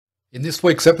In this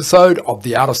week's episode of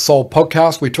the Artist Soul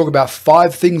podcast, we talk about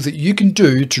 5 things that you can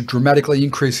do to dramatically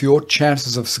increase your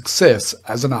chances of success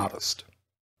as an artist.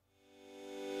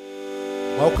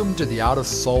 Welcome to the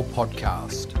Artist Soul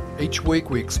podcast. Each week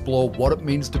we explore what it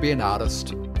means to be an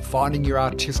artist, finding your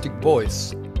artistic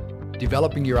voice,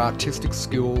 developing your artistic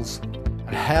skills,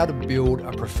 and how to build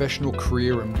a professional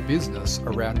career and business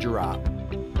around your art.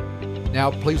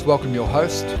 Now, please welcome your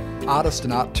host, artist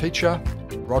and art teacher,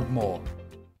 Rod Moore.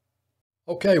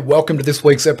 Okay, welcome to this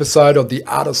week's episode of the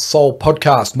Artist Soul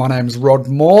podcast. My name is Rod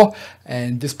Moore,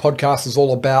 and this podcast is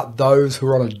all about those who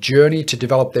are on a journey to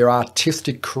develop their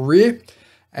artistic career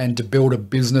and to build a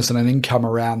business and an income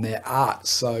around their art.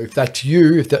 So if that's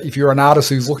you, if you're an artist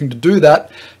who's looking to do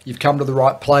that, you've come to the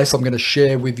right place. I'm going to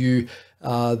share with you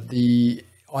the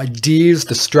ideas,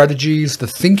 the strategies, the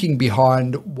thinking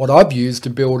behind what I've used to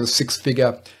build a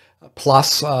 6-figure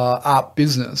plus art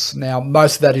business. Now,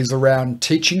 most of that is around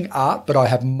teaching art, but I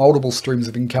have multiple streams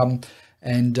of income,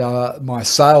 and my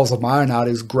sales of my own art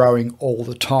is growing all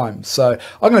the time. So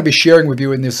I'm going to be sharing with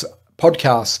you in this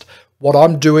podcast what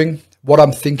I'm doing, what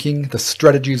I'm thinking, the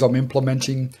strategies I'm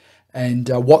implementing, and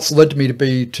what's led me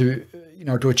to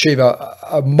achieve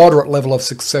a moderate level of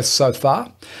success so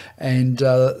far, and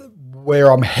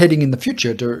where I'm heading in the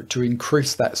future to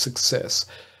increase that success.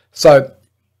 So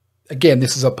again,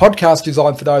 this is a podcast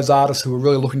designed for those artists who are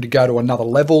really looking to go to another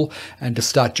level and to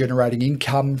start generating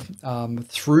income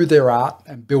through their art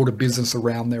and build a business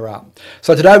around their art.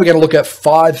 So today we're going to look at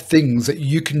 5 things that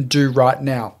you can do right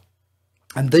now.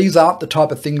 And these aren't the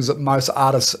type of things that most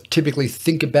artists typically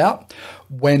think about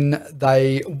when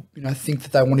they think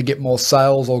that they want to get more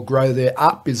sales or grow their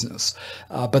art business.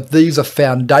 But these are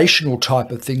foundational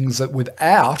type of things that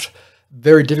without,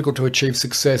 very difficult to achieve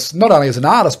success, not only as an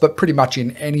artist, but pretty much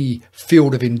in any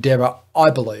field of endeavor, I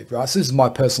believe, right? So this is my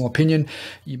personal opinion.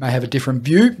 You may have a different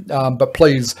view, but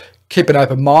please keep an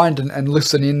open mind and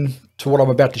listen in to what I'm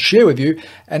about to share with you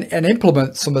and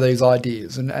implement some of these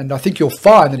ideas. And I think you'll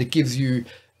find that it gives you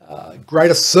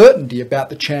greater certainty about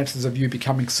the chances of you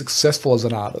becoming successful as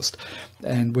an artist.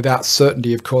 And without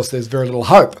certainty, of course, there's very little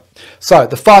hope. So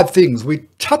the 5 things, we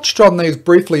touched on these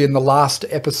briefly in the last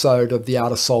episode of the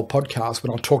Artist Soul podcast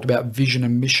when I talked about vision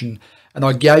and mission. And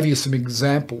I gave you some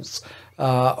examples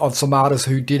of some artists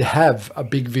who did have a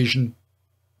big vision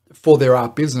for their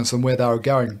art business and where they were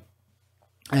going.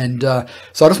 And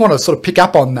so I just want to sort of pick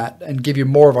up on that and give you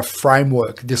more of a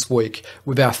framework this week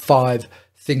with our 5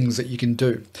 things that you can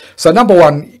do. So number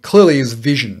 1 clearly is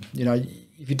vision.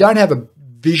 If you don't have a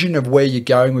vision of where you're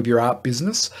going with your art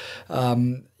business,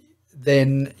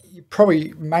 then you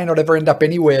probably may not ever end up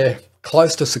anywhere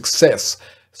close to success.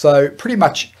 So pretty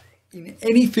much in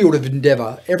any field of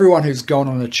endeavor, everyone who's gone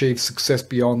on and achieved success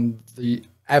beyond the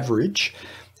average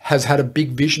has had a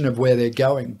big vision of where they're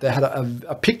going. They had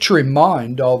a picture in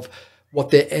mind of what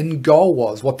their end goal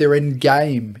was, what their end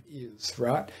game is,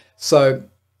 right? So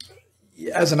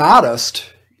as an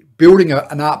artist, building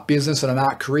an art business and an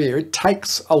art career, it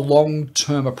takes a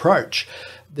long-term approach.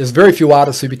 There's very few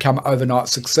artists who become overnight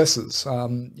successes,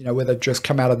 where they've just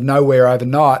come out of nowhere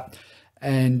overnight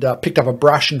and picked up a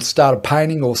brush and started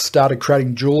painting or started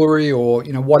creating jewelry or,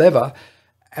 whatever,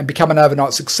 and become an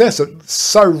overnight success. It's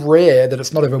so rare that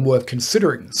it's not even worth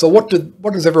considering. So what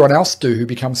does everyone else do who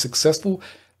becomes successful?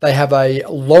 They have a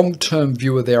long-term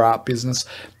view of their art business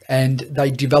and they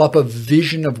develop a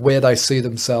vision of where they see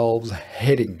themselves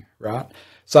heading, right?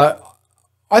 So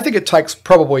I think it takes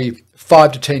probably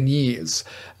 5 to 10 years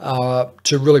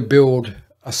to really build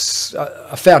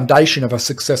a foundation of a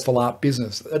successful art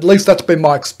business. At least that's been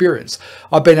my experience.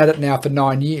 I've been at it now for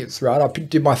 9 years, right? I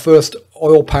did my first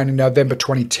oil painting in November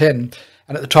 2010,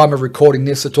 and at the time of recording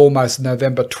this, it's almost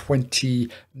November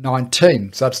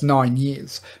 2019, so that's 9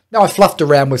 years. Now, I fluffed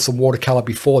around with some watercolor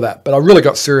before that, but I really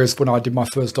got serious when I did my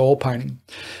first oil painting.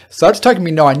 So it's taken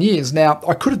me 9 years. Now,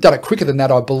 I could have done it quicker than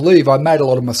that, I believe. I made a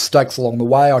lot of mistakes along the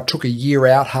way. I took a year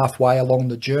out halfway along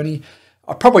the journey.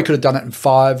 I probably could have done it in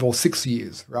 5 or 6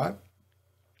 years, right?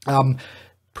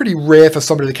 Pretty rare for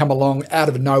somebody to come along out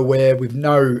of nowhere with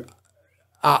no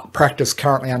art practice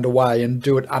currently underway and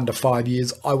do it under 5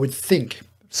 years, I would think.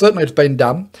 Certainly it's been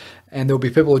done, and there'll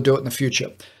be people who do it in the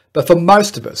future. But for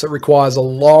most of us, it requires a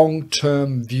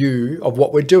long-term view of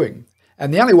what we're doing.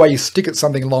 And the only way you stick at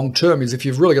something long-term is if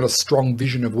you've really got a strong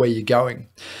vision of where you're going.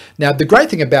 Now, the great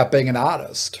thing about being an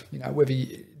artist,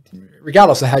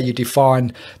 regardless of how you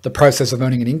define the process of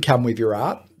earning an income with your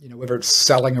art, whether it's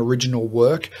selling original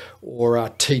work or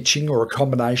teaching or a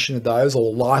combination of those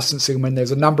or licensing, when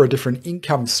there's a number of different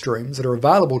income streams that are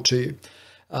available to you.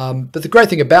 But the great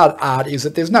thing about art is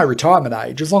that there's no retirement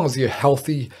age. As long as you're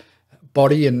healthy,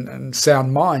 body and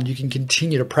sound mind, you can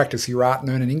continue to practice your art and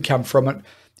earn an income from it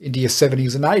into your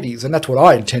 70s and 80s. And that's what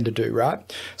I intend to do, right?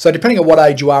 So depending on what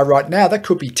age you are right now, that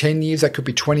could be 10 years, that could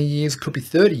be 20 years, could be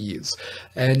 30 years.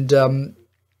 And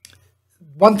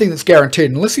one thing that's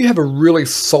guaranteed, unless you have a really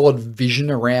solid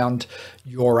vision around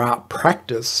your art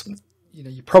practice,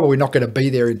 you're probably not going to be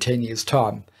there in 10 years'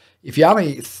 time. If you're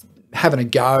only having a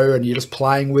go and you're just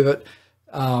playing with it,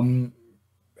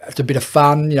 it's a bit of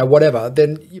fun, whatever,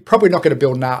 then you're probably not going to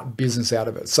build an art business out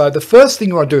of it. So the first thing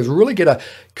you want to do is really get a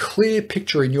clear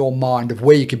picture in your mind of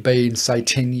where you could be in, say,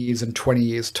 10 years and 20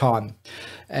 years' time.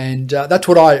 And that's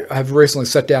what I have recently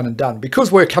sat down and done.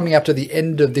 Because we're coming up to the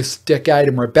end of this decade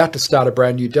and we're about to start a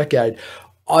brand new decade,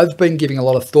 I've been giving a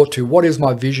lot of thought to what is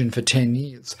my vision for 10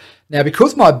 years. Now,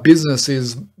 because my business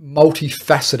is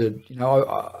multifaceted,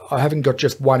 I haven't got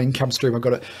just one income stream. I've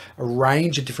got a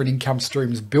range of different income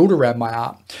streams built around my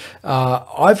art.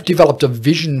 I've developed a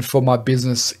vision for my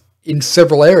business in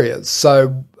several areas.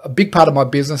 So a big part of my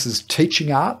business is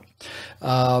teaching art,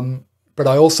 but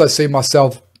I also see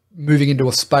myself moving into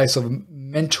a space of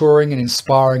mentoring and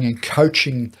inspiring and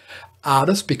coaching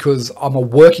artists, because I'm a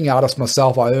working artist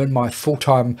myself. I earn my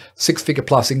full-time 6-figure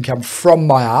plus income from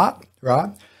my art,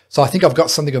 right? So I think I've got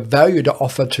something of value to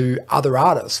offer to other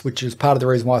artists, which is part of the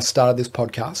reason why I started this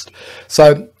podcast.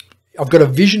 So I've got a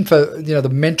vision for the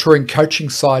mentoring coaching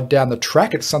side down the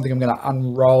track. It's something I'm going to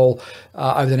unroll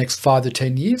over the next 5 to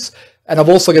 10 years. And I've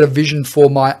also got a vision for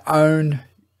my own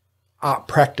art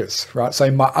practice, right? So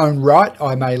in my own right,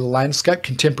 I'm a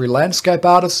contemporary landscape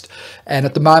artist. And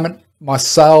at the moment, my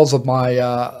sales of my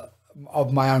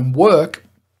own work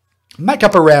make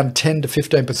up around 10 to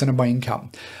 15% of my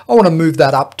income. I want to move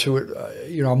that up to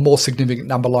a more significant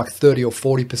number, like 30 or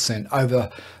 40% over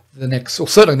the next, or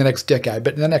certainly the next decade,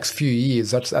 but in the next few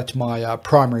years. That's my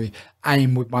primary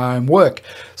aim with my own work.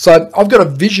 So I've got a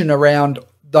vision around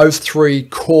those 3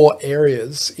 core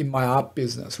areas in my art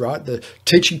business, right? The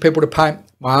teaching people to paint,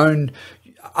 my own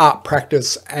art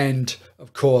practice, and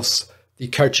of course the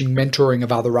coaching, mentoring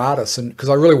of other artists. And because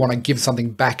I really want to give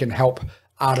something back and help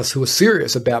artists who are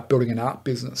serious about building an art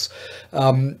business.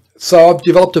 So I've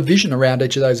developed a vision around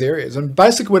each of those areas. And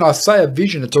basically when I say a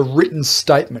vision, it's a written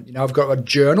statement. I've got a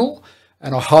journal,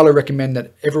 and I highly recommend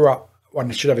that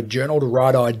everyone should have a journal to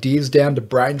write ideas down, to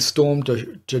brainstorm,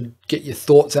 to get your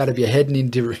thoughts out of your head and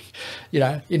into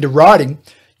writing.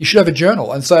 You should have a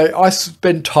journal. And so I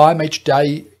spend time each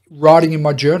day writing in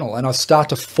my journal, and I start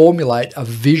to formulate a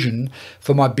vision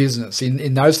for my business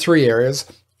in those 3 areas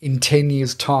in 10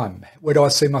 years' time. Where do I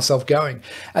see myself going?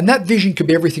 And that vision could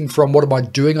be everything from what am I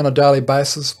doing on a daily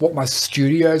basis, what my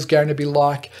studio is going to be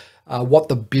like, what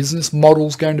the business model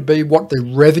is going to be, what the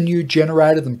revenue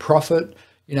generated and profit.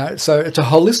 So it's a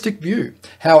holistic view,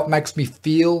 how it makes me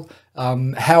feel,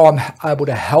 how I'm able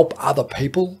to help other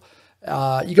people.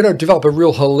 You've got to develop a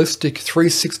real holistic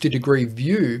 360-degree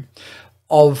view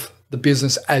of the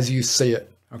business as you see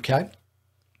it, okay?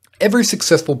 Every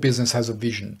successful business has a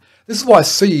vision. This is why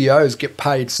CEOs get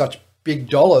paid such big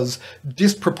dollars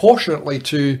disproportionately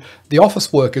to the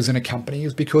office workers in a company,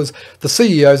 is because the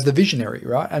CEO is the visionary,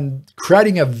 right? And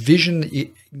creating a vision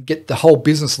you get the whole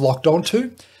business locked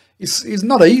onto is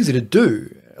not easy to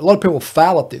do. A lot of people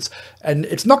fail at this, and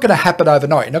it's not going to happen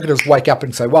overnight. You're not going to just wake up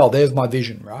and say, well, there's my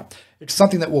vision, right? It's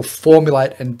something that will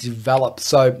formulate and develop.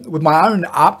 So with my own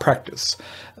art practice,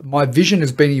 my vision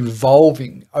has been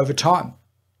evolving over time.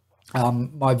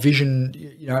 My vision,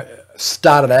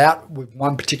 started out with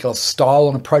one particular style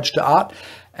and approach to art.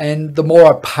 And the more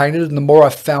I painted and the more I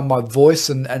found my voice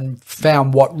and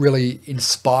found what really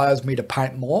inspires me to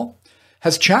paint more,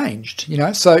 has changed,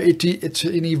 so it's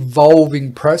an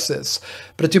evolving process.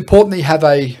 But it's important that you have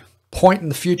a point in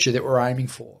the future that we're aiming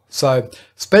for. So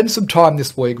spend some time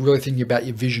this week really thinking about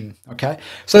your vision, okay?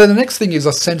 So then the next thing is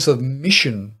a sense of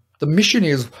mission. The mission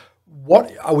is,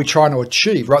 what are we trying to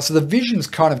achieve, right? So the vision is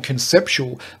kind of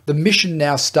conceptual. The mission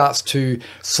now starts to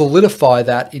solidify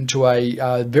that into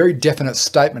a very definite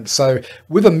statement. So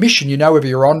with a mission, you know whether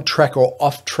you're on track or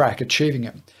off track achieving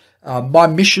it. My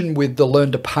mission with the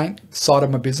Learn to Paint side of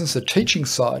my business, the teaching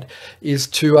side, is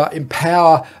to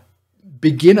empower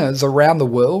beginners around the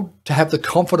world to have the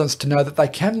confidence to know that they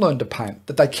can learn to paint,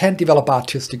 that they can develop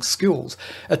artistic skills.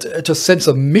 It's a sense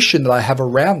of mission that I have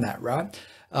around that, right?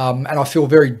 And I feel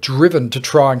very driven to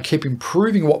try and keep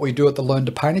improving what we do at the Learn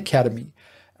to Paint Academy,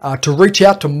 to reach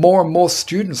out to more and more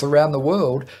students around the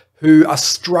world who are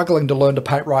struggling to learn to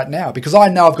paint right now, because I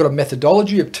know I've got a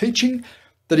methodology of teaching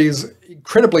that is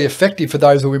incredibly effective for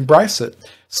those who embrace it.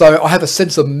 So I have a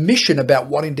sense of mission about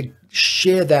wanting to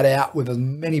share that out with as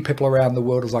many people around the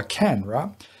world as I can, right?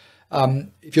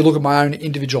 If you look at my own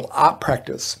individual art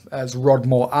practice as Rod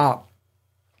Moore Art,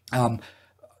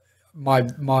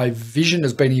 my vision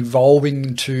has been evolving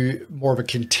into more of a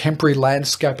contemporary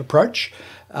landscape approach.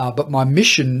 But my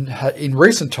mission in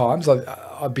recent times,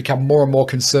 I've become more and more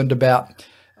concerned about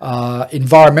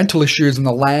environmental issues in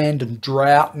the land and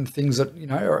drought and things that,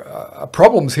 are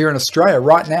problems here in Australia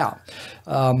right now.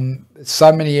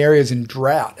 So many areas in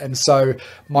drought. And so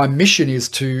my mission is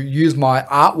to use my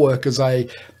artwork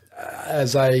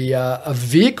as a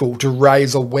vehicle to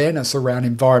raise awareness around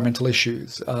environmental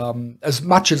issues, as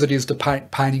much as it is to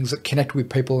paint paintings that connect with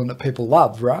people and that people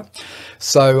love, right?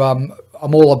 So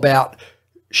I'm all about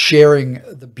sharing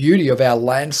the beauty of our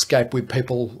landscape with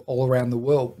people all around the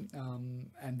world.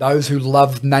 And those who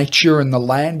love nature and the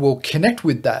land will connect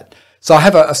with that. So I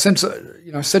have a sense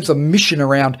of mission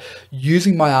around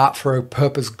using my art for a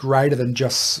purpose greater than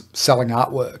just selling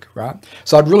artwork, right?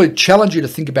 So I'd really challenge you to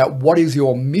think about what is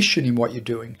your mission in what you're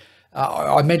doing.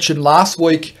 I mentioned last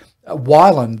week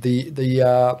Wyland,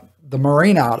 the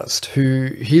marine artist,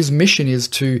 who his mission is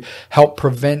to help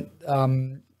prevent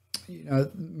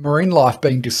marine life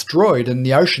being destroyed and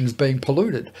the oceans being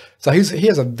polluted. So he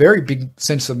has a very big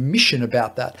sense of mission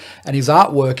about that. And his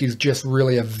artwork is just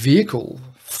really a vehicle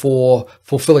for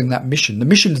fulfilling that mission. The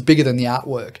mission's bigger than the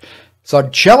artwork. So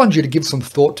I'd challenge you to give some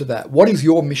thought to that. What is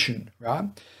your mission, right,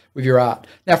 with your art?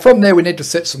 Now, from there, we need to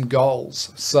set some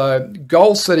goals. So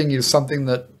goal setting is something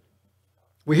that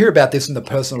we hear about this in the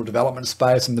personal development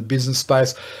space and the business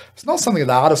space. It's not something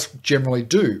that artists generally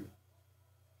do.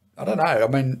 I don't know. I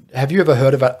mean, have you ever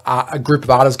heard of a group of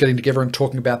artists getting together and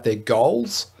talking about their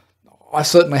goals? I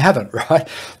certainly haven't, right?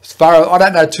 I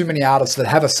don't know too many artists that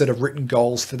have a set of written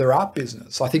goals for their art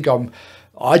business. I think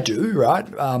I do, right?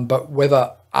 But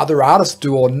whether other artists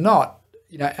do or not,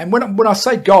 and when I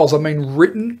say goals, I mean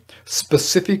written,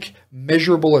 specific,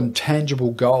 measurable, and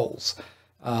tangible goals.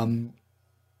 So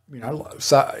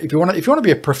if you want to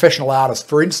be a professional artist,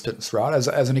 for instance, right,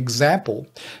 as an example,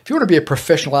 if you want to be a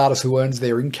professional artist who earns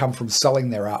their income from selling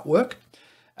their artwork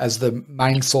as the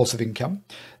main source of income,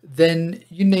 then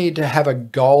you need to have a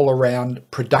goal around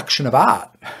production of art,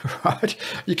 right?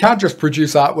 You can't just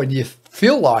produce art when you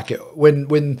feel like it,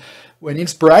 when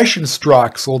inspiration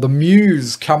strikes or the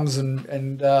muse comes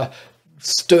and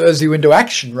stirs you into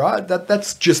action, right?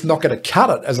 That's just not going to cut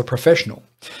it as a professional.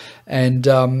 And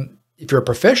if you're a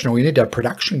professional, you need to have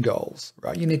production goals,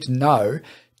 right? You need to know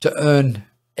to earn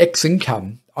X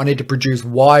income, I need to produce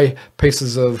Y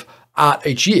pieces of art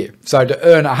each year. So to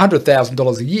earn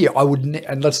 $100,000 a year, I would,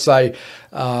 and let's say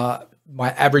my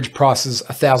average price is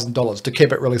 $1,000 to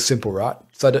keep it really simple, right?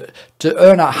 So to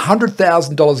earn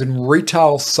 $100,000 in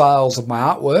retail sales of my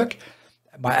artwork,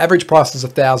 my average price is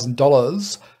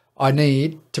 $1,000. I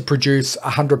need to produce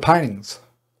 100 paintings,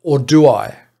 or do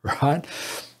I, right?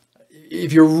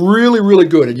 If you're really, really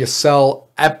good and you sell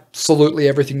absolutely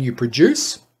everything you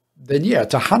produce, then yeah,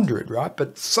 it's 100, right?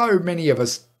 But so many of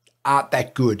us aren't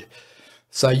that good.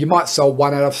 So you might sell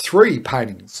 1 out of 3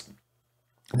 paintings.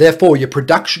 Therefore, your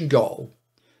production goal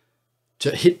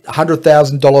to hit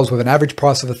 $100,000 with an average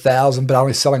price of $1,000, but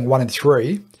only selling 1 in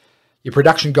 3, your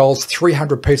production goal is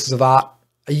 300 pieces of art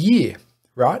a year,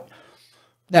 right?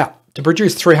 Now, to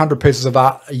produce 300 pieces of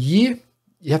art a year,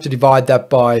 you have to divide that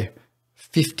by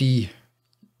 50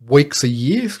 weeks a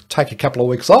year, take a couple of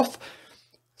weeks off.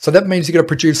 So that means you've got to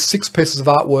produce 6 pieces of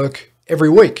artwork every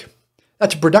week.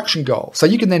 That's a production goal. So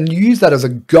you can then use that as a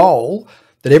goal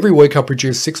that every week I'll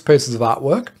produce 6 pieces of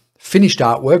artwork, finished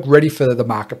artwork, ready for the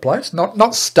marketplace,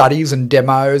 not studies and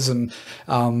demos and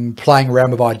playing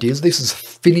around with ideas. This is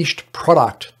finished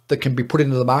product that can be put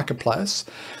into the marketplace.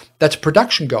 That's a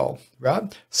production goal,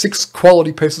 right? 6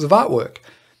 quality pieces of artwork.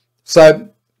 So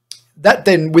that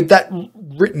then, with that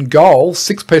written goal,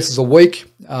 6 pieces a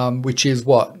week, which is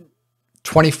what,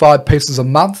 25 pieces a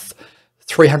month,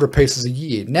 300 pieces a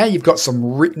year. Now you've got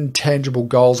some written tangible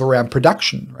goals around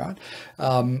production, right?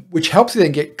 Which helps you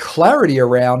then get clarity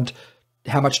around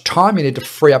how much time you need to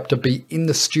free up to be in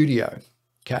the studio.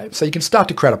 Okay, so you can start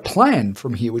to create a plan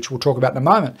from here, which we'll talk about in a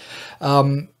moment.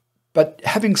 But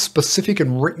having specific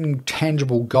and written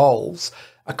tangible goals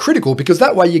are critical, because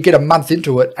that way you get a month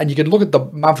into it and you can look at the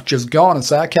month just gone and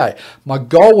say, okay, my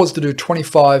goal was to do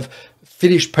 25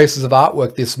 finished pieces of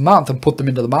artwork this month and put them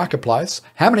into the marketplace.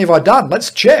 How many have I done? Let's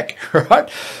check, right?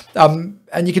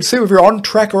 And you can see if you're on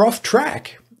track or off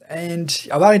track. And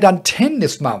I've only done 10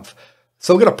 this month.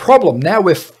 So we've got a problem. Now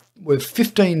we're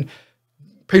 15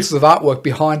 pieces of artwork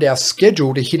behind our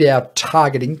schedule to hit our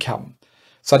target income.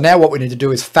 So now what we need to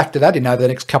do is factor that in over the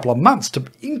next couple of months to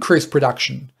increase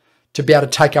production, to be able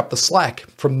to take up the slack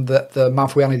from the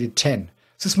month we only did 10.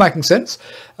 Is this making sense?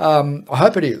 I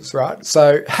hope it is, right?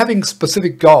 So having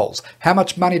specific goals. How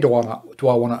much money do I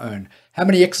want to earn? How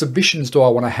many exhibitions do I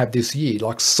want to have this year?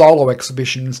 Like solo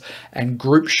exhibitions and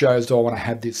group shows do I want to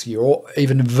have this year? Or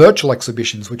even virtual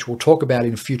exhibitions, which we'll talk about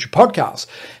in future podcasts.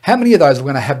 How many of those are we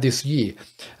going to have this year?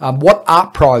 What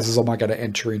art prizes am I going to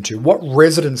enter into? What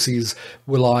residencies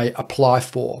will I apply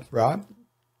for, right?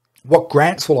 What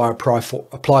grants will I apply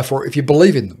for if you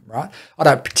believe in them, right? I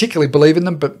don't particularly believe in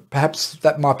them, but perhaps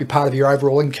that might be part of your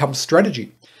overall income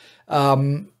strategy.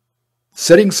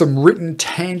 Setting some written,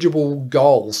 tangible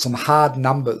goals, some hard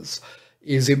numbers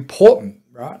is important,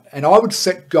 right? And I would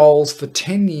set goals for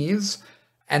 10 years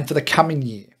and for the coming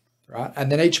year, right?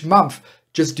 And then each month,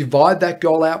 just divide that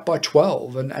goal out by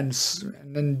 12 and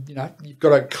then, you've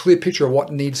got a clear picture of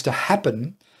what needs to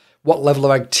happen, what level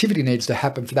of activity needs to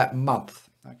happen for that month.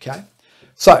 Okay,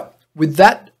 so with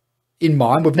that in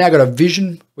mind, we've now got a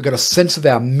vision, we've got a sense of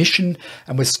our mission,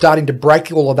 and we're starting to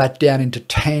break all of that down into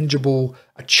tangible,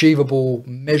 achievable,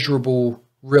 measurable,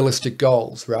 realistic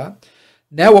goals, right?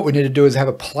 Now what we need to do is have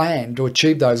a plan to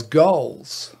achieve those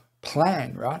goals.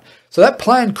 Plan, right? So that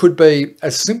plan could be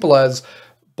as simple as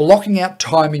blocking out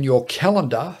time in your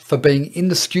calendar for being in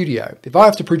the studio. If I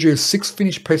have to produce 6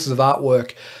 finished pieces of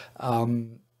artwork a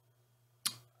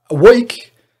week,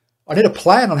 I need a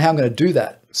plan on how I'm going to do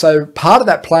that. So part of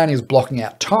that plan is blocking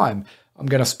out time. I'm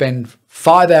going to spend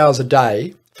 5 hours a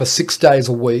day for 6 days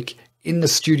a week in the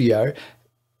studio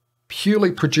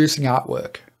purely producing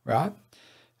artwork, right?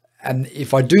 And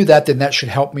if I do that, then that should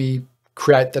help me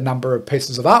create the number of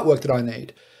pieces of artwork that I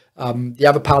need. The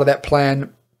other part of that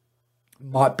plan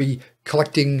might be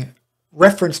collecting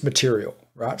reference material,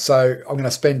 right? So I'm going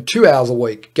to spend 2 hours a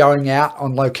week going out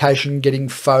on location, getting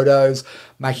photos,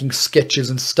 making sketches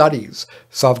and studies.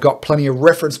 So I've got plenty of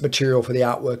reference material for the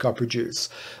artwork I produce.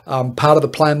 Part of the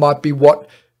plan might be what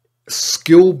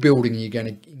skill building you're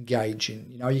going to engage in.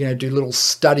 You're going to do little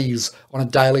studies on a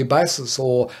daily basis,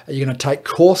 or are you going to take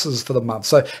courses for the month?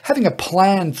 So having a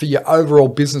plan for your overall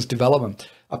business development,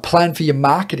 a plan for your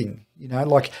marketing,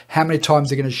 like how many times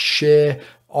you're going to share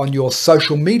on your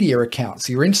social media accounts,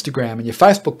 your Instagram and your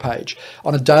Facebook page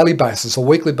on a daily basis or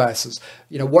weekly basis.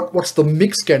 What's the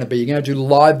mix going to be? You're going to do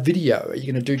live video? Are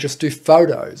you going to just do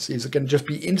photos? Is it going to just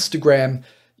be Instagram?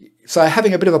 So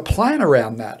having a bit of a plan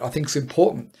around that, I think, is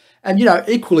important. And,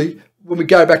 equally, when we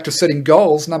go back to setting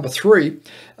goals, number 3,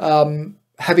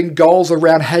 having goals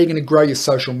around how you're going to grow your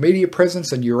social media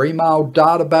presence and your email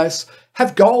database.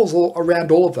 Have goals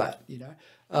around all of that,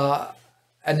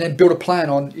 and then build a plan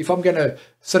on, if I'm going to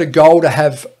set a goal to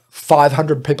have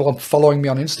 500 people following me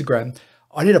on Instagram,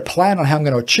 I need a plan on how I'm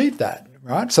going to achieve that,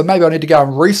 right? So maybe I need to go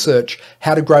and research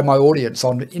how to grow my audience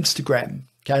on Instagram,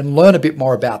 okay, and learn a bit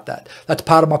more about that. That's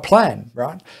part of my plan,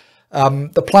 right?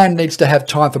 The plan needs to have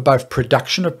time for both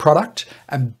production of product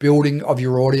and building of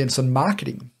your audience and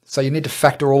marketing. So you need to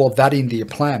factor all of that into your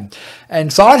plan.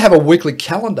 And so I'd have a weekly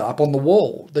calendar up on the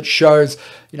wall that shows,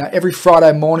 every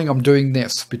Friday morning I'm doing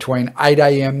this between 8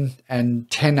 a.m.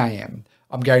 and 10 a.m.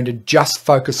 I'm going to just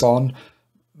focus on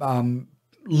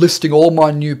listing all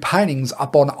my new paintings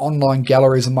up on online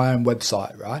galleries on my own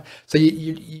website, right? So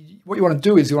what you want to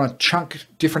do is you want to chunk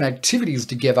different activities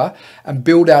together and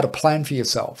build out a plan for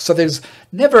yourself. So there's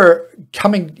never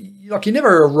you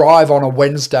never arrive on a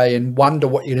Wednesday and wonder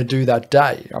what you're going to do that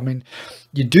day. I mean,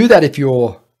 you do that if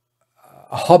you're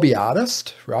a hobby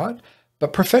artist, right?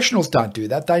 But professionals don't do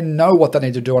that. They know what they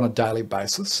need to do on a daily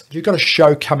basis. If you've got a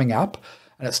show coming up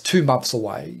and it's 2 months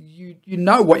away, you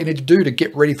know what you need to do to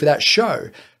get ready for that show.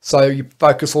 So you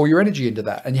focus all your energy into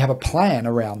that and you have a plan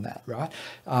around that, right?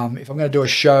 If I'm going to do a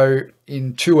show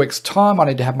in 2 weeks' time, I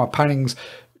need to have my paintings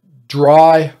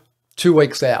dry 2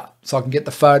 weeks out so I can get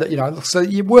the photo, so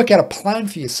you work out a plan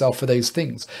for yourself for these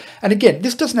things. And again,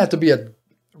 this doesn't have to be a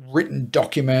written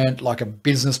document like a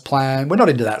business plan. We're not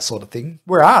into that sort of thing.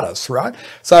 We're artists, right?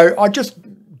 So I just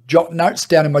jot notes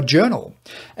down in my journal.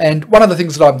 And one of the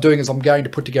things that I'm doing is I'm going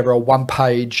to put together a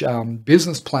 1-page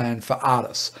business plan for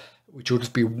artists, which will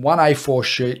just be 1 A4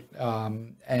 sheet,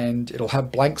 and it'll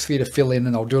have blanks for you to fill in,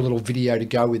 and I'll do a little video to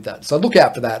go with that. So look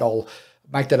out for that. I'll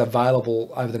make that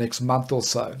available over the next month or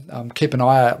so. Keep an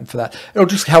eye out for that. It'll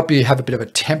just help you have a bit of a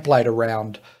template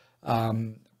around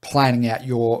planning out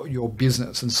your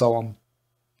business and so on.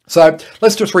 So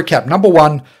let's just recap. Number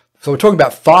 1, so we're talking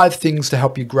about 5 things to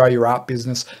help you grow your art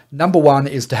business. Number 1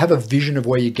 is to have a vision of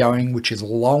where you're going, which is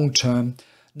long-term.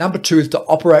 Number 2 is to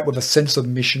operate with a sense of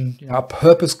mission, a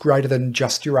purpose greater than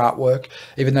just your artwork,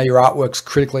 even though your artwork's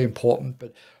critically important,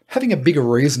 but having a bigger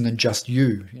reason than just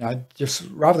you, just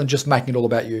rather than just making it all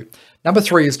about you. Number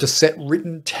 3 is to set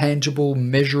written, tangible,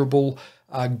 measurable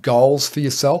goals for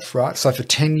yourself, right? So for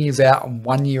 10 years out and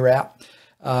 1 year out.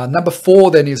 Number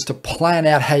 4 then is to plan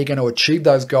out how you're going to achieve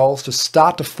those goals, to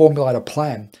start to formulate a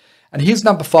plan. And here's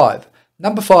number 5.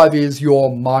 Number 5 is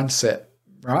your mindset,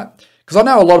 right? Because I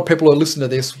know a lot of people who listen to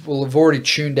this will have already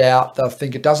tuned out. They'll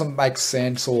think it doesn't make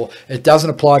sense or it doesn't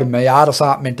apply to me. Artists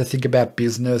aren't meant to think about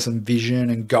business and vision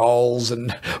and goals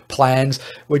and plans.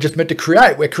 We're just meant to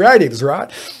create. We're creatives,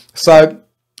 right? So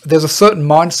there's a certain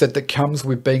mindset that comes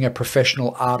with being a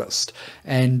professional artist.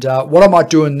 And what I might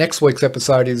do in next week's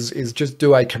episode is just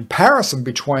do a comparison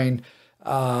between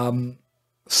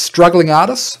struggling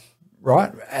artists,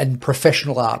 right, and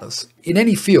professional artists in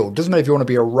any field. Doesn't matter if you want to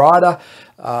be a writer,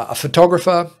 a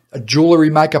photographer, a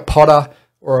jewelry maker, potter,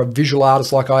 or a visual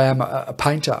artist like I am, a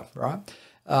painter, right?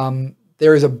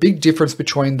 There is a big difference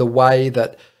between the way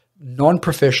that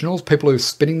non-professionals, people who are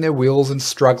spinning their wheels and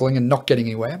struggling and not getting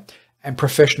anywhere, and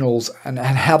professionals and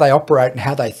how they operate and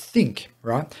how they think,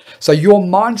 right? So your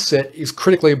mindset is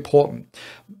critically important.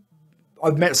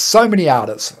 I've met so many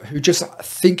artists who just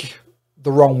think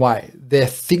the wrong way. Their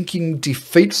thinking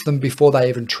defeats them before they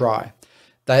even try.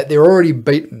 They're already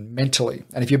beaten mentally.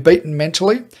 And if you're beaten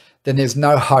mentally, then there's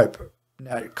no hope.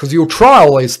 Because you'll try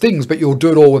all these things, but you'll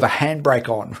do it all with a handbrake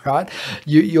on, right?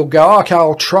 You'll go, okay,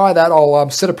 I'll try that. I'll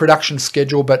set a production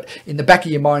schedule. But in the back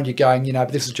of your mind, you're going,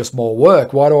 but this is just more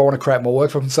work. Why do I want to create more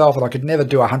work for myself? And I could never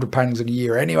do 100 paintings in a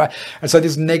year anyway. And so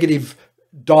this negative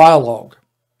dialogue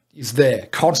is there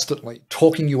constantly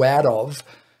talking you out of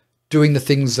doing the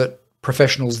things that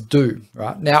professionals do,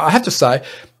 right? Now, I have to say,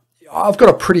 I've got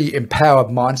a pretty empowered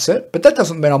mindset, but that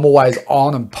doesn't mean I'm always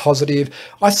on and positive.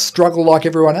 I struggle like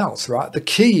everyone else, right? The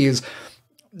key is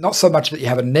not so much that you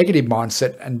have a negative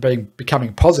mindset and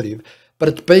becoming positive, but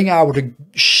it's being able to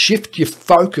shift your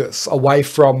focus away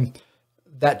from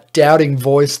that doubting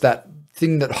voice, that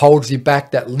thing that holds you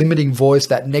back, that limiting voice,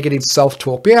 that negative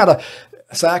self-talk. Be able to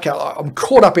say, okay, I'm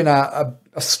caught up in a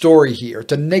story here.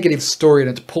 It's a negative story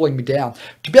and it's pulling me down.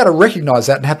 To be able to recognize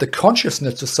that and have the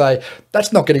consciousness to say,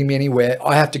 that's not getting me anywhere.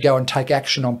 I have to go and take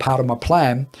action on part of my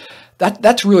plan.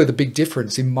 That's really the big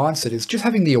difference in mindset, is just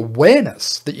having the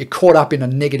awareness that you're caught up in a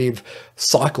negative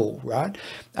cycle, right?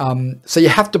 So you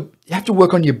have to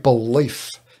work on your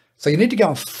belief. So you need to go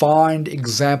and find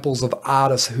examples of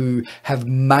artists who have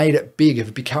made it big,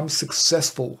 have become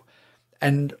successful,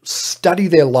 and study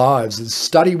their lives and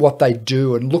study what they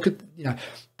do and look at,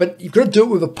 but you've got to do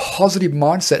it with a positive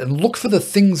mindset and look for the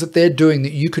things that they're doing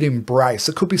that you could embrace.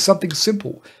 It could be something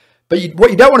simple. But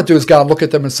what you don't want to do is go and look at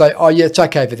them and say, oh, yeah, it's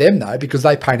okay for them, though, because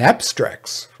they paint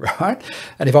abstracts, right?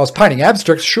 And if I was painting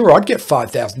abstracts, sure, I'd get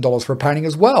 $5,000 for a painting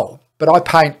as well. But I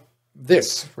paint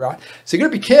this, right? So you've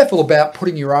got to be careful about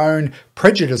putting your own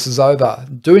prejudices over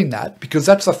doing that, because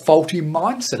that's a faulty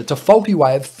mindset. It's a faulty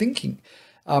way of thinking.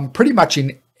 Pretty much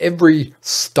in every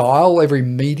style, every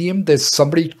medium, there's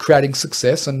somebody creating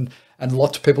success and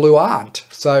lots of people who aren't.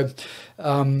 So,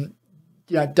 don't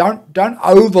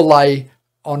overlay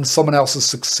on someone else's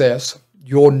success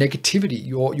your negativity,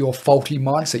 your faulty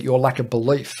mindset, your lack of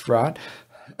belief, right?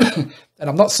 And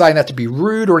I'm not saying that to be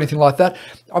rude or anything like that.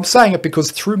 I'm saying it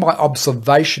because through my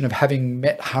observation of having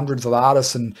met hundreds of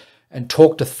artists and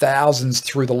talked to thousands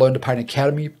through the Learn to Paint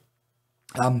Academy,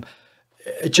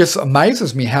 it just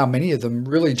amazes me how many of them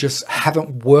really just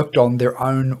haven't worked on their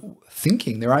own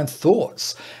thinking, their own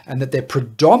thoughts, and that they're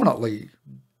predominantly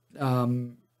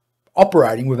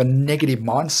operating with a negative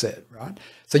mindset, right?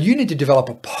 So you need to develop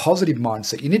a positive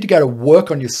mindset. You need to go to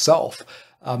work on yourself.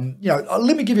 Let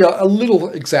me give you a little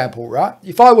example, right?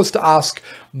 If I was to ask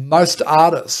most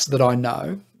artists that I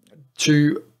know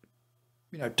to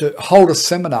hold a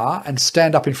seminar and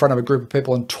stand up in front of a group of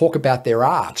people and talk about their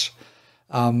art,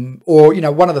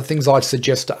 one of the things I'd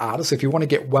suggest to artists, if you want to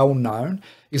get well known,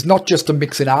 is not just to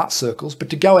mix in art circles, but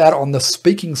to go out on the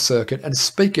speaking circuit and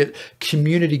speak at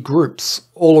community groups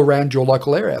all around your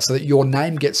local area so that your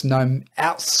name gets known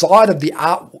outside of the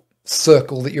art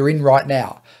circle that you're in right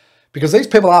now. Because these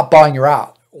people aren't buying your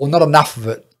art, or not enough of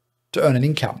it to earn an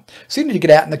income. So you need to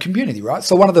get out in the community, right?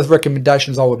 So one of the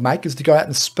recommendations I would make is to go out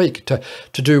and speak, to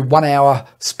do 1 hour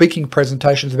speaking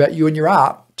presentations about you and your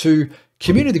art to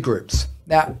community groups.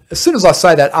 Now, as soon as I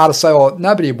say that, artists say, oh,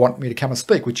 nobody would want me to come and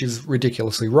speak, which is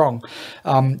ridiculously wrong.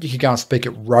 You could go and speak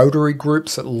at Rotary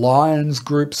groups, at Lions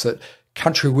groups, at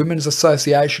Country Women's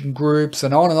Association groups,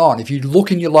 and on and on. If you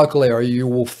look in your local area, you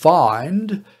will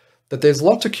find that there's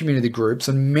lots of community groups,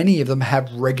 and many of them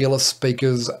have regular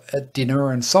speakers at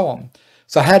dinner and so on.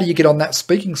 So how do you get on that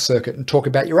speaking circuit and talk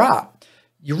about your art?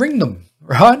 You ring them,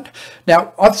 right?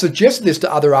 Now, I've suggested this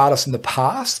to other artists in the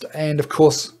past, and of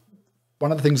course,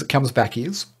 one of the things that comes back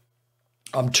is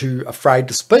I'm too afraid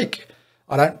to speak.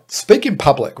 I don't speak in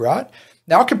public, right?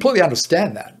 Now, I completely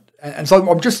understand that. And so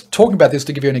I'm just talking about this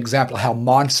to give you an example of how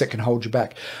mindset can hold you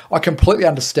back. I completely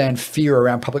understand fear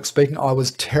around public speaking. I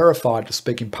was terrified to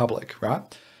speak in public, right?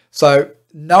 So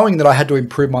knowing that I had to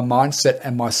improve my mindset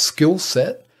and my skill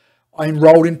set, I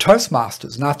enrolled in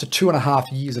Toastmasters. And after 2.5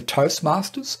 years of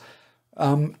Toastmasters,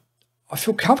 I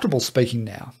feel comfortable speaking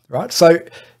now, right? So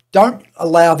don't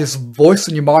allow this voice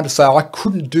in your mind to say, I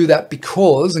couldn't do that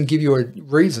because, and give you a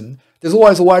reason. There's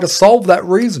always a way to solve that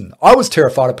reason. I was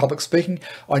terrified of public speaking.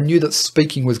 I knew that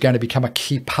speaking was going to become a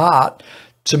key part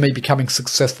to me becoming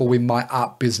successful in my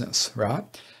art business, right?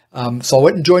 So I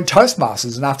went and joined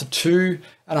Toastmasters, and after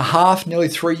 2.5, nearly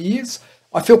 3 years,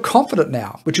 I feel confident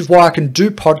now, which is why I can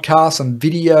do podcasts and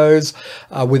videos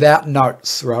without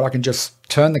notes, right? I can just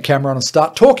turn the camera on and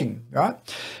start talking, right?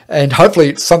 And hopefully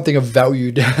it's something of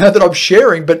value that I'm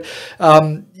sharing, but I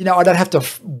don't have to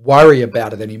worry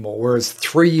about it anymore. Whereas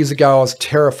 3 years ago, I was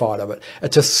terrified of it.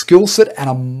 It's a skill set and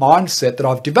a mindset that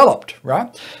I've developed,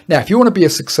 right? Now, if you want to be a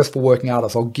successful working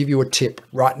artist, I'll give you a tip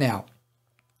right now.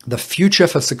 The future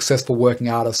for successful working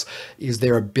artists is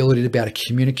their ability to be able to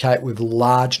communicate with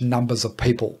large numbers of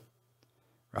people,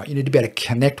 right? You need to be able to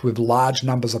connect with large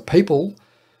numbers of people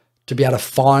to be able to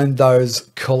find those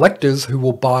collectors who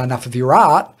will buy enough of your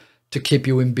art to keep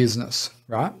you in business,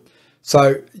 right?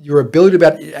 So your ability to be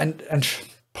able to, and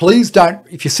please don't,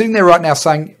 if you're sitting there right now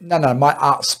saying, no, my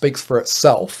art speaks for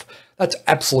itself, that's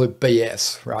absolute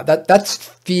BS, right? That's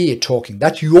fear talking.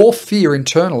 That's your fear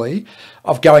internally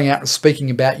of going out and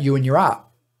speaking about you and your art.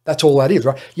 That's all that is,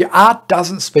 right? Your art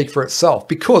doesn't speak for itself,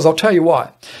 because I'll tell you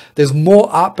why. There's more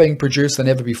art being produced than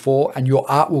ever before, and your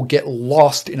art will get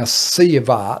lost in a sea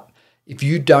of art if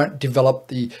you don't develop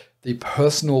the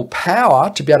personal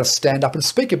power to be able to stand up and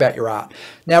speak about your art.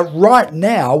 Now, right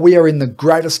now, we are in the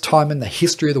greatest time in the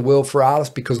history of the world for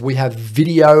artists, because we have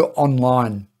video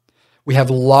online. We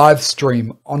have live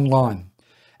stream online.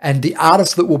 And the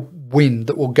artists that will win,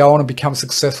 that will go on and become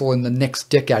successful in the next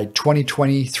decade,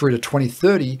 2020 through to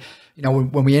 2030,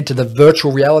 when we enter the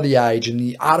virtual reality age and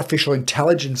the artificial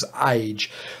intelligence age,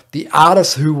 the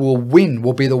artists who will win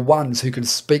will be the ones who can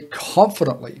speak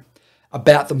confidently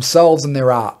about themselves and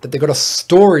their art, that they've got a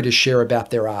story to share about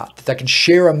their art, that they can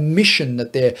share a mission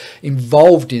that they're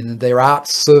involved in, their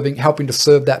art helping to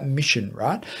serve that mission,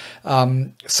 right?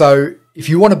 So if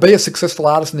you want to be a successful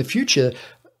artist in the future,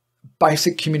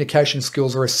 basic communication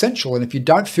skills are essential. And if you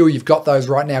don't feel you've got those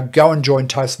right now, go and join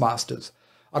Toastmasters.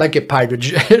 I don't get paid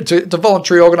to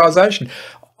voluntary organisation.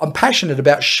 I'm passionate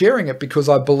about sharing it because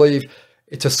I believe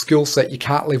it's a skill set you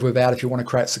can't live without if you want to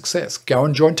create success. Go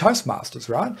and join Toastmasters,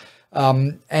 right?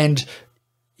 And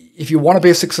if you want to be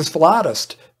a successful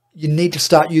artist, you need to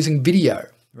start using video,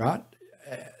 right?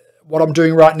 What I'm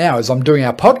doing right now is I'm doing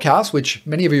our podcast, which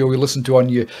many of you will listen to on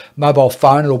your mobile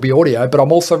phone. It'll be audio, but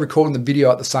I'm also recording the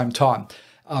video at the same time.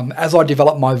 As I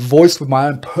develop my voice with my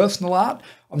own personal art,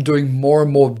 I'm doing more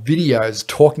and more videos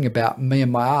talking about me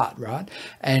and my art, right?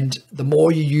 And the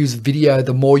more you use video,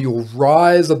 the more you'll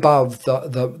rise above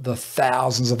the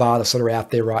thousands of artists that are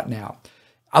out there right now.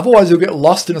 Otherwise, you'll get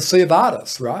lost in a sea of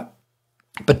artists, right?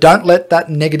 But don't let that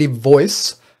negative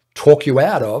voice talk you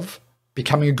out of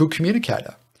becoming a good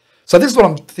communicator. So this is what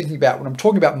I'm thinking about when I'm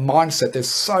talking about mindset. There's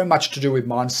so much to do with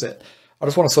mindset. I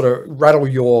just want to sort of rattle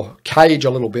your cage a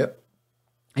little bit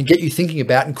and get you thinking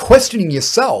about and questioning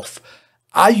yourself.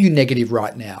 Are you negative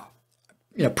right now?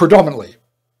 Predominantly.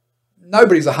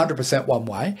 Nobody's 100% one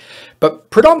way, but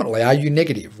predominantly, are you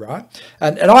negative, right?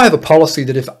 And I have a policy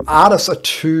that if artists are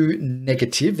too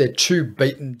negative, they're too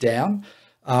beaten down,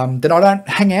 then I don't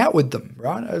hang out with them,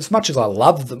 right? As much as I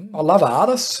love them, I love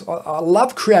artists, I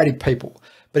love creative people.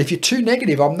 But if you're too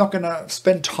negative, I'm not going to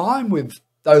spend time with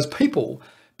those people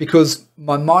because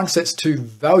my mindset's too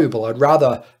valuable. I'd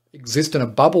rather exist in a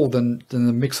bubble than the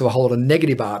mix of a whole lot of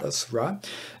negative artists, right?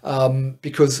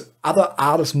 Because other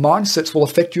artists' mindsets will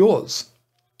affect yours.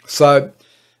 So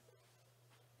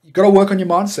you've got to work on your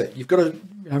mindset. You've got to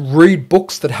read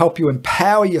books that help you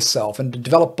empower yourself and to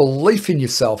develop belief in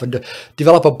yourself and to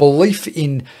develop a belief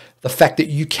in the fact that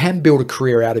you can build a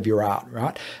career out of your art,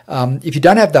 right? If you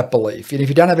don't have that belief, and if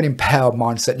you don't have an empowered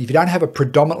mindset, and if you don't have a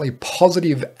predominantly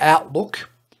positive outlook,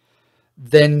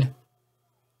 then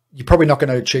you're probably not going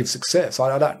to achieve success.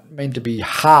 I don't mean to be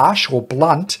harsh or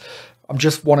blunt. I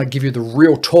just want to give you the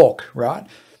real talk, right?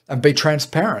 And be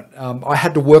transparent. I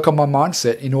had to work on my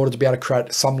mindset in order to be able to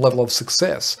create some level of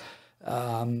success.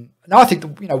 Now, I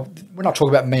think, we're not talking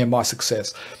about me and my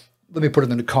success. Let me put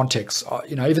it into context.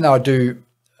 Even though I do,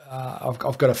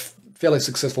 I've got a fairly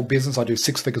successful business. I do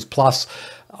 6 figures plus.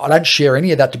 I don't share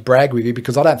any of that to brag with you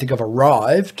because I don't think I've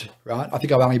arrived, right? I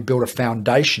think I've only built a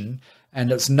foundation.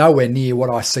 and it's nowhere near what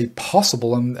I see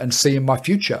possible and see in my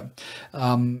future.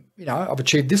 I've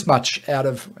achieved this much out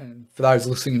of, and for those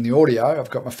listening in the audio, I've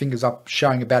got my fingers up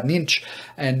showing about 1 inch,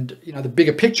 and the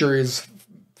bigger picture is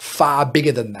far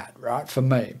bigger than that, right, for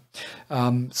me.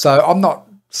 So I'm not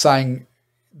saying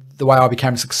the way I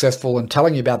became successful and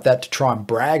telling you about that to try and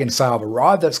brag and say I've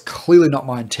arrived. That's clearly not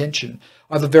my intention.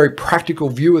 I have a very practical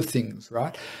view of things,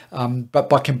 right? But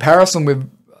by comparison with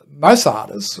most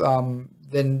artists,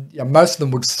 then most of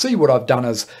them would see what I've done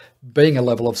as being a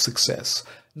level of success,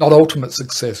 not ultimate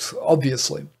success,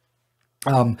 obviously.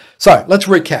 So let's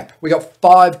recap. We got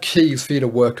 5 keys for you to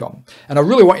work on, and I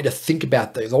really want you to think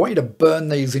about these. I want you to burn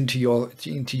these into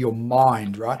your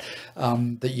mind, right?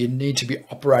 That you need to be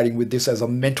operating with this as a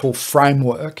mental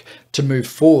framework to move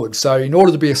forward. So in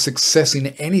order to be a success in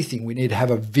anything, we need to have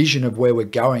a vision of where we're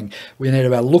going. We need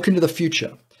to look into the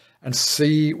future and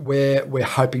see where we're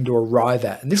hoping to arrive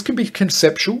at. And this can be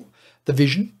conceptual, the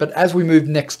vision, but as we move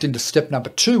next into step number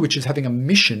 2, which is having a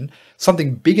mission,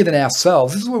 something bigger than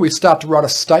ourselves, this is where we start to write a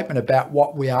statement about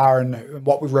what we are and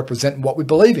what we represent and what we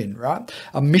believe in, right?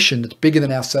 A mission that's bigger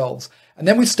than ourselves. And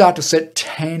then we start to set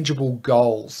tangible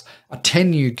goals, a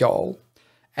 10-year goal,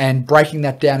 and breaking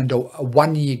that down into a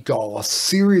 1-year goal, a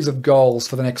series of goals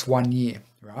for the next 1 year,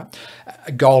 right?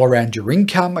 A goal around your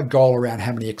income, a goal around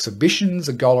how many exhibitions,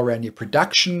 a goal around your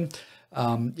production.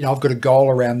 I've got a goal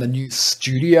around the new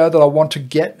studio that I want to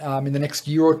get in the next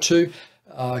year or two,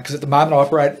 because at the moment I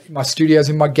operate my studios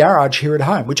in my garage here at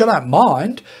home, which I don't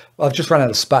mind. I've just run out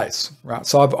of space, right?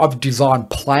 So I've designed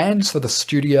plans for the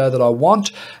studio that I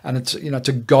want, and it's it's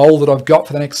a goal that I've got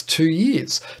for the next 2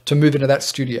 years to move into that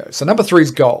studio. So number 3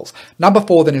 is goals. Number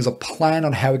 4 then is a plan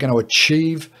on how we're going to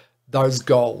achieve those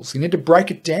goals. You need to break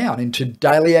it down into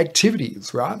daily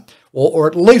activities, right? Or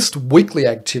at least weekly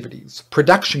activities,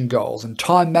 production goals and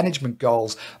time management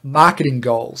goals, marketing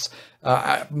plans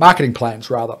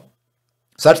rather.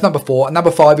 So that's number 4. And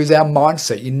number 5 is our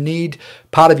mindset.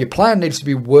 Part of your plan needs to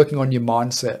be working on your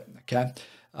mindset, okay?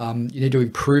 You need to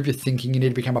improve your thinking. You need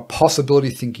to become a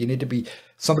possibility thinker. You need to be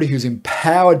somebody who's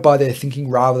empowered by their thinking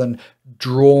rather than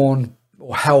drawn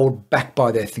or held back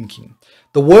by their thinking.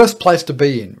 The worst place to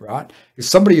be in, right, is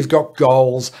somebody who's got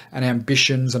goals and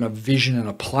ambitions and a vision and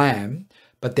a plan,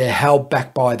 but they're held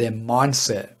back by their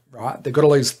mindset, right? They've got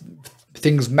all these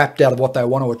things mapped out of what they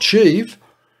want to achieve,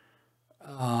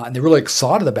 and they're really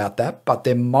excited about that, but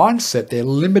their mindset, their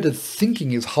limited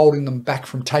thinking is holding them back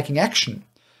from taking action.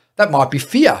 That might be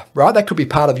fear, right? That could be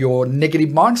part of your negative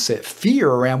mindset, fear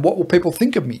around what will people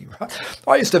think of me, right?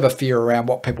 I used to have a fear around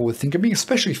what people would think of me,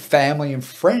 especially family and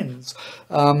friends.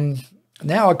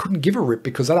 Now I couldn't give a rip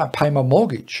because I don't pay my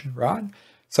mortgage, right?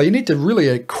 So you need to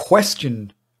really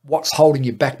question what's holding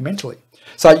you back mentally.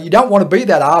 So you don't want to be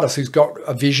that artist who's got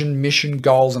a vision, mission,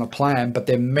 goals, and a plan, but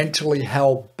they're mentally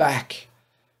held back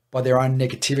by their own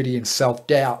negativity and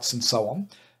self-doubts and so on.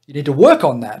 You need to work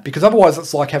on that, because otherwise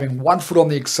it's like having 1 foot on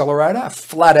the accelerator,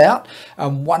 flat out,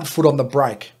 and 1 foot on the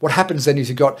brake. What happens then is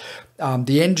you've got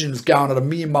the engine's going at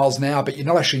 1,000,000 miles an hour, but you're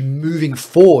not actually moving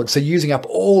forward. So using up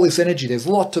all this energy. There's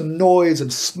lots of noise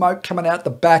and smoke coming out the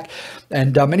back,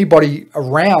 and anybody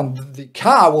around the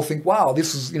car will think, wow,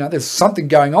 this is, there's something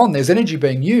going on. There's energy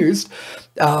being used,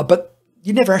 but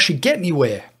you never actually get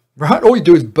anywhere. Right? All you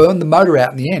do is burn the motor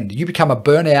out in the end. You become a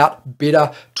burnout,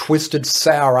 bitter, twisted,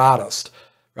 sour artist.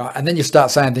 Right? And then you start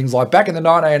saying things like, back in the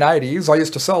 1980s, I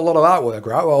used to sell a lot of artwork,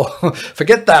 right? Well,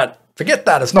 forget that.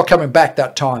 It's not coming back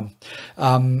that time.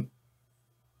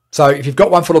 So if you've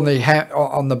got 1 foot on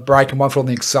the brake and 1 foot on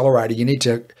the accelerator, you need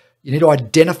to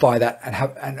identify that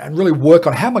and really work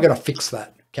on how am I going to fix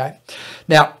that, okay?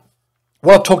 Now,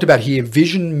 what I've talked about here,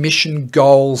 vision, mission,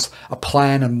 goals, a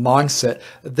plan, and mindset,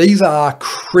 these are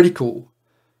critical.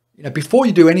 Before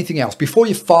you do anything else, before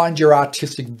you find your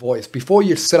artistic voice, before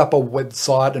you set up a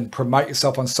website and promote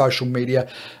yourself on social media,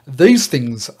 these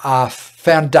things are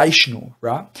foundational,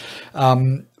 right?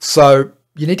 So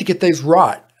you need to get these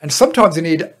right. And sometimes you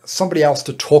need somebody else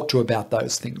to talk to about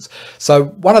those things. So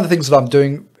one of the things that I'm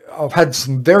doing, I've had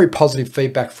some very positive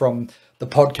feedback from the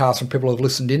podcast from people who have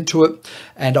listened into it,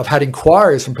 and I've had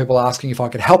inquiries from people asking if I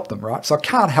could help them, right? So I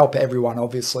can't help everyone,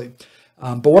 obviously.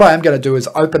 But what I am going to do is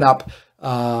open up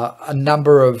a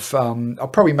number of,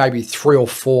 probably maybe 3 or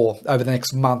 4 over the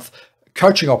next month,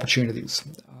 coaching opportunities.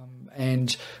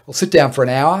 and we'll sit down for an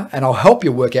hour and I'll help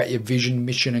you work out your vision,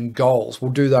 mission, and goals.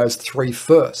 We'll do those 3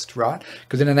 first, right?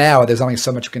 Because in an hour, there's only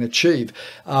so much you can achieve.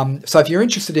 So if you're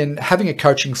interested in having a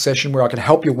coaching session where I can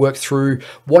help you work through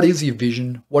what is your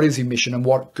vision, what is your mission, and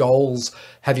what goals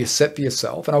have you set for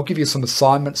yourself, and I'll give you some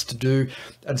assignments to do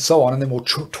and so on, and then we'll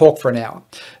talk for an hour.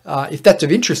 If that's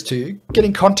of interest to you, get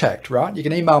in contact, right? You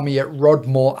can email me at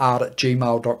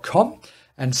rodmoreart@gmail.com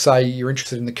and say you're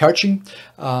interested in the coaching.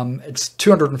 It's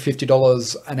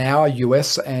 $250 an hour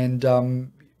US, and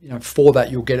for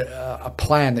that you'll get a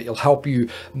plan that will help you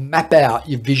map out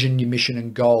your vision, your mission,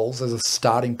 and goals as a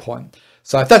starting point.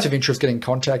 So if that's of interest, get in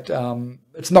contact.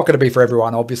 It's not going to be for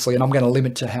everyone, obviously, and I'm going to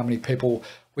limit to how many people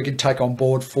we can take on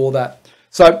board for that.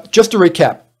 So just to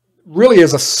recap, really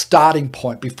as a starting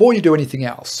point before you do anything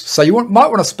else. So you might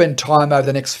want to spend time over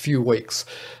the next few weeks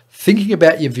thinking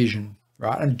about your vision,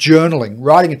 right? And journaling,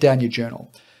 writing it down in your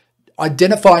journal,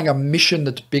 identifying a mission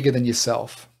that's bigger than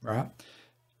yourself, right?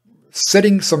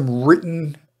 Setting some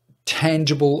written,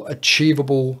 tangible,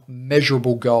 achievable,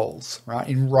 measurable goals, right?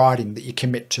 In writing that you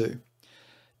commit to.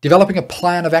 Developing a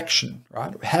plan of action,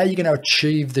 right? How are you going to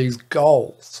achieve these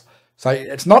goals? So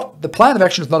it's not, the plan of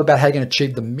action is not about how you're going to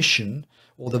achieve the mission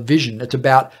or the vision. It's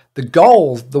about the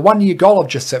goals, the 1-year goal I've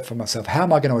just set for myself. How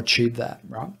am I going to achieve that,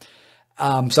 right?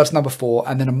 So that's number 4.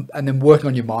 And then working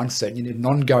on your mindset. You need an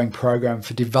ongoing program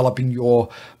for developing your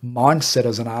mindset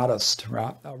as an artist,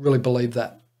 right? I really believe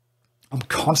that. I'm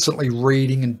constantly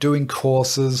reading and doing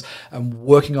courses and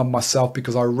working on myself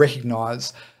because I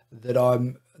recognize that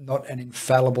I'm not an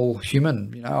infallible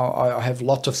human. I have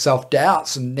lots of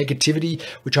self-doubts and negativity,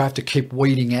 which I have to keep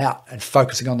weeding out and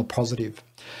focusing on the positive.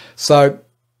 So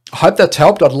I hope that's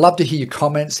helped. I'd love to hear your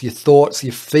comments, your thoughts,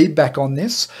 your feedback on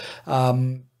this,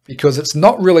 because we're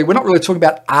not really talking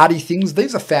about arty things.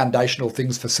 These are foundational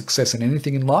things for success in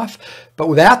anything in life, but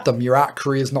without them, your art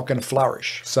career is not going to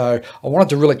flourish. So I wanted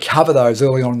to really cover those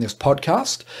early on in this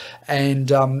podcast. And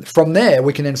from there,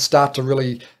 we can then start to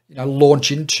really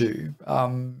launch into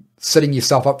setting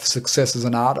yourself up for success as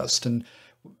an artist. And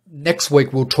next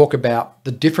week, we'll talk about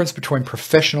the difference between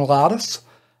professional artists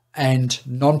and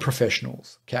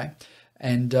non-professionals, okay?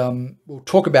 And we'll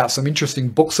talk about some interesting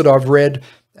books that I've read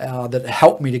that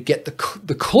helped me to get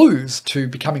the clues to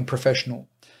becoming professional,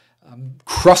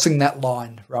 crossing that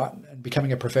line, right, and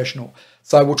becoming a professional.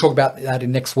 So we'll talk about that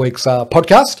in next week's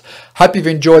podcast. Hope you've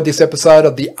enjoyed this episode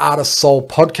of the Artist Soul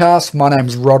podcast. My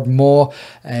name's Rod Moore,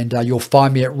 and you'll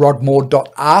find me at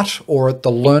rodmoore.art or at the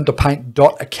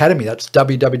learntopaint.academy. That's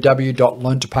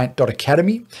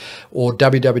www.learntopaint.academy or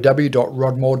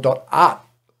www.rodmoore.art.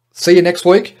 See you next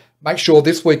week. Make sure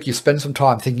this week you spend some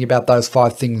time thinking about those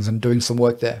 5 things and doing some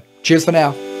work there. Cheers for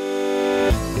now.